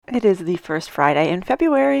It is the first Friday in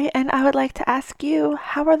February, and I would like to ask you,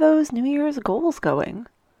 how are those New Year's goals going?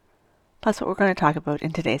 That's what we're going to talk about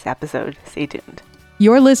in today's episode. Stay tuned.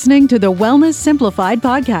 You're listening to the Wellness Simplified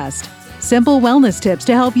podcast. Simple wellness tips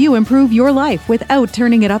to help you improve your life without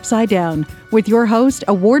turning it upside down. With your host,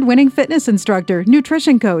 award-winning fitness instructor,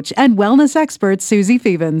 nutrition coach, and wellness expert, Susie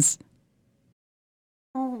Fevens.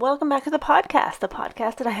 Welcome back to the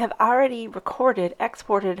podcast that I have already recorded,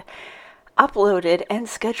 exported, uploaded, and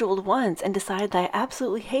scheduled once and decided that I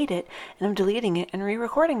absolutely hate it and I'm deleting it and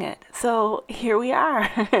re-recording it. So here we are.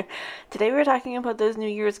 Today we're talking about those New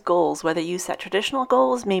Year's goals, whether you set traditional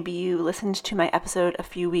goals, maybe you listened to my episode a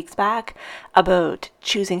few weeks back about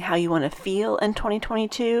choosing how you want to feel in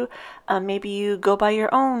 2022. Maybe you go by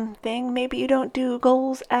your own thing, maybe you don't do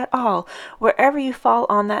goals at all. Wherever you fall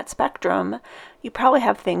on that spectrum, you probably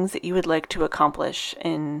have things that you would like to accomplish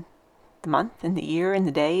in the month, in the year, in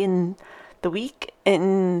the day, in the week,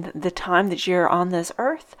 in the time that you're on this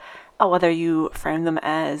earth, whether you frame them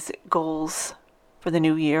as goals for the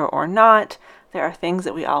new year or not. There are things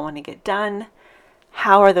that we all want to get done.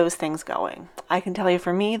 How are those things going? I can tell you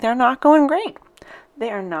for me, they're not going great. They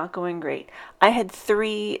are not going great. I had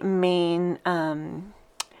three main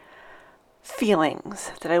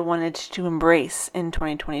feelings that I wanted to embrace in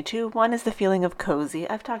 2022. One is the feeling of cozy.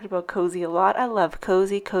 I've talked about cozy a lot. I love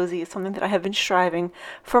cozy. Cozy is something that I have been striving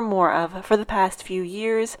for more of for the past few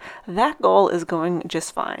years. That goal is going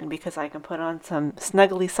just fine because I can put on some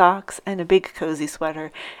snuggly socks and a big cozy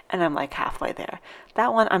sweater and I'm like halfway there.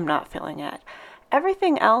 That one I'm not feeling yet.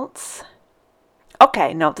 Everything else,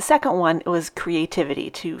 okay, no, the second one was creativity,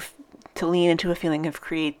 to lean into a feeling of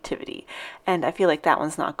creativity. And I feel like that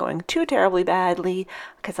one's not going too terribly badly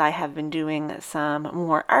because I have been doing some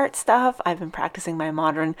more art stuff. I've been practicing my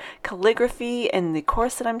modern calligraphy in the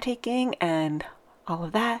course that I'm taking and all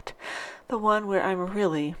of that. The one where I'm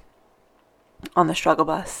really on the struggle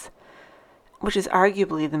bus, which is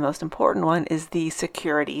arguably the most important one, is the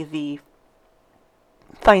security, the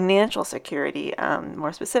financial security.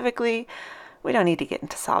 More specifically, we don't need to get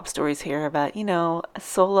into sob stories here about, a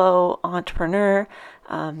solo entrepreneur,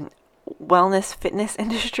 wellness, fitness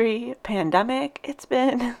industry, pandemic. It's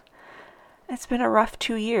been a rough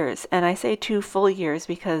 2 years. And I say 2 full years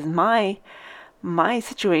because my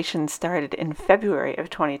situation started in February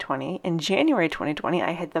of 2020. In January 2020,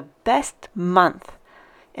 I had the best month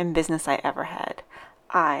in business I ever had.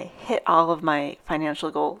 I hit all of my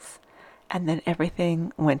financial goals and then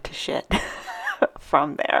everything went to shit.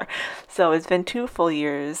 From there. So it's been 2 full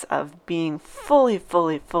years of being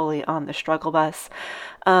fully on the struggle bus.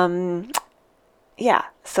 So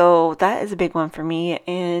that is a big one for me,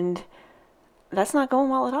 and that's not going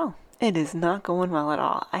well at all. It is not going well at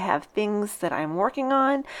all. I have things that I'm working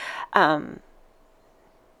on,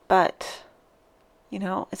 but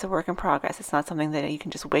it's a work in progress. It's not something that you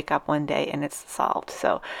can just wake up one day and it's solved.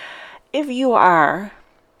 So if you are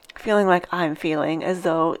feeling like I'm feeling, as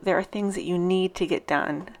though there are things that you need to get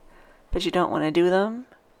done, but you don't want to do them,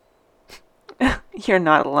 you're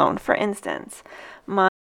not alone. For instance,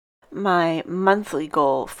 my monthly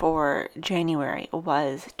goal for January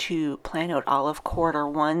was to plan out all of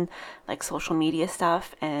Q1, like social media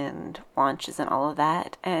stuff and launches and all of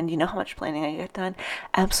that. And you know how much planning I got done?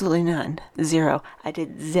 Absolutely none. 0. I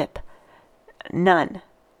did zip. None.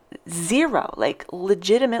 0. Like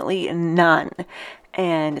legitimately none.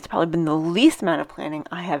 And it's probably been the least amount of planning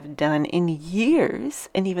I have done in years.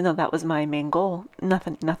 And even though that was my main goal,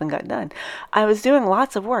 nothing got done. I was doing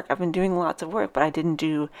lots of work. I've been doing lots of work, but I didn't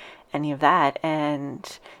do any of that.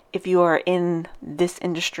 And if you are in this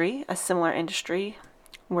industry, a similar industry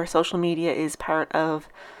where social media is part of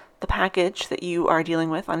the package that you are dealing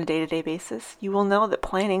with on a day-to-day basis, you will know that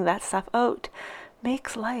planning that stuff out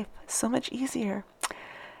makes life so much easier.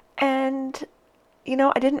 And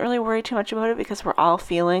I didn't really worry too much about it because we're all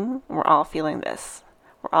feeling this.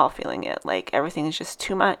 We're all feeling it. Like everything is just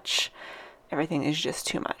too much. Everything is just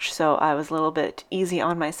too much. So I was a little bit easy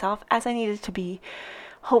on myself as I needed to be.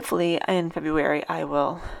 Hopefully in February I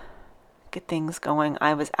will get things going.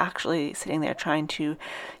 I was actually sitting there trying to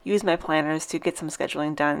use my planners to get some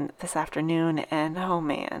scheduling done this afternoon, and oh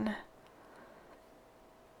man.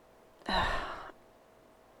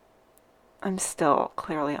 I'm still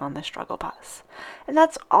clearly on the struggle bus. And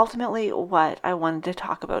that's ultimately what I wanted to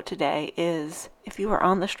talk about today is if you are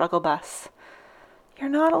on the struggle bus, you're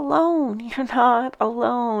not alone. You're not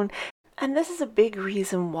alone. And this is a big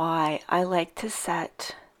reason why I like to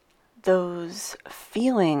set those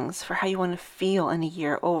feelings for how you want to feel in a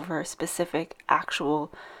year over specific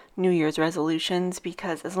actual New Year's resolutions,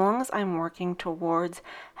 because as long as I'm working towards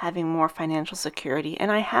having more financial security,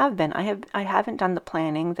 and I haven't done the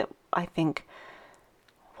planning that I think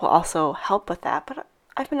will also help with that, but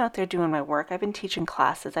I've been out there doing my work. I've been teaching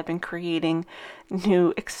classes. I've been creating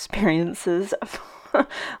new experiences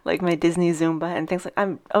like my Disney Zumba and things like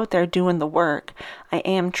I'm out there doing the work.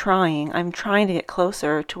 I'm trying to get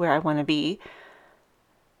closer to where I want to be.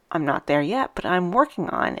 I'm not there yet, but I'm working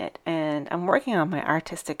on it, and I'm working on my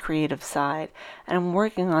artistic creative side, and I'm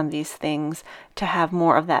working on these things to have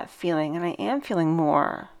more of that feeling, and I am feeling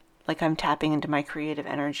more like I'm tapping into my creative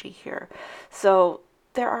energy here. So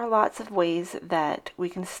there are lots of ways that we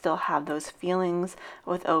can still have those feelings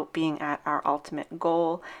without being at our ultimate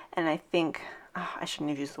goal, and I think I shouldn't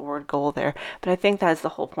have used the word goal there, but I think that's the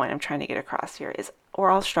whole point I'm trying to get across here is we're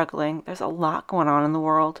all struggling. There's a lot going on in the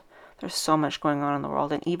world. There's so much going on in the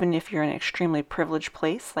world, and even if you're in an extremely privileged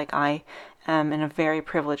place, like I am in a very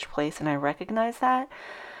privileged place, and I recognize that,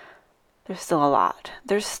 there's still a lot.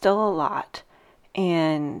 There's still a lot.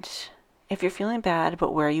 And if you're feeling bad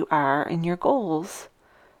about where you are in your goals,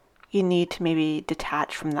 you need to maybe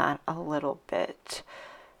detach from that a little bit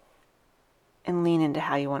and lean into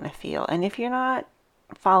how you want to feel. And if you're not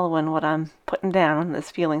following what I'm putting down on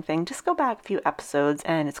this feeling thing, just go back a few episodes,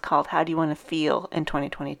 and it's called How Do You Want to Feel in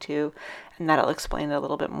 2022, and that'll explain it a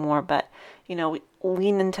little bit more. But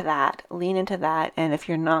lean into that, and if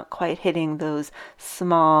you're not quite hitting those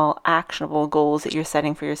small actionable goals that you're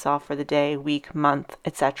setting for yourself for the day, week, month,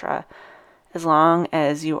 etc., as long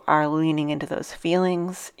as you are leaning into those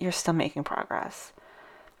feelings, you're still making progress.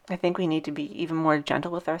 I think we need to be even more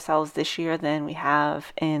gentle with ourselves this year than we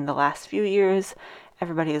have in the last few years.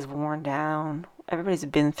 Everybody is worn down. Everybody's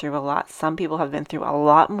been through a lot. Some people have been through a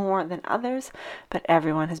lot more than others, but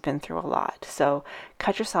everyone has been through a lot. So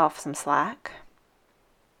cut yourself some slack.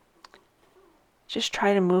 Just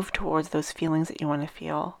try to move towards those feelings that you want to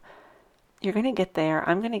feel. You're going to get there.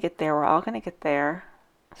 I'm going to get there. We're all going to get there.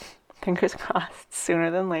 Fingers crossed, sooner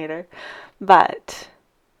than later. But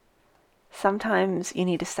sometimes you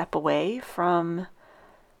need to step away from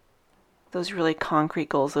those really concrete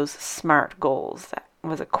goals, those SMART goals. That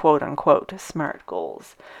was a quote unquote SMART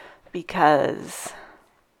goals, because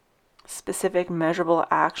specific, measurable,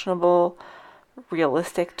 actionable,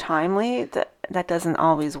 realistic, timely, that doesn't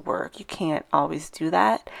always work. You can't always do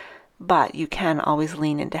that, but you can always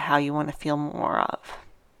lean into how you want to feel more of.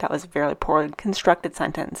 That was a very poorly constructed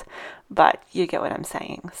sentence, but you get what I'm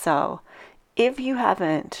saying. So if you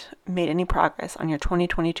haven't made any progress on your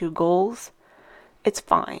 2022 goals, it's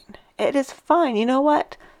fine. It is fine. You know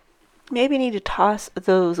what? Maybe you need to toss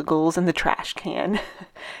those goals in the trash can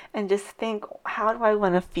and just think, how do I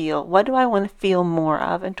want to feel? What do I want to feel more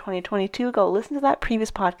of in 2022? Go listen to that previous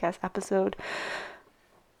podcast episode.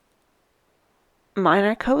 Mine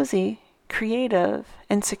are cozy, creative,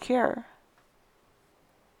 and secure.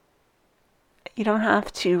 You don't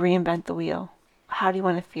have to reinvent the wheel. How do you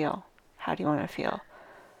want to feel? How do you want to feel?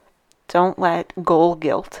 Don't let goal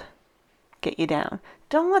guilt get you down.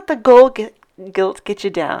 Don't let the goal guilt get you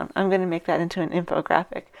down. I'm going to make that into an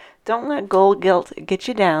infographic. Don't let goal guilt get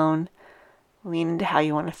you down. Lean into how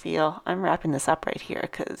you want to feel. I'm wrapping this up right here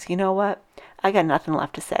because you know what? I got nothing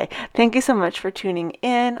left to say. Thank you so much for tuning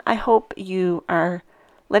in. I hope you are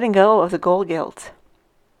letting go of the goal guilt.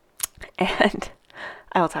 And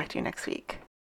I will talk to you next week.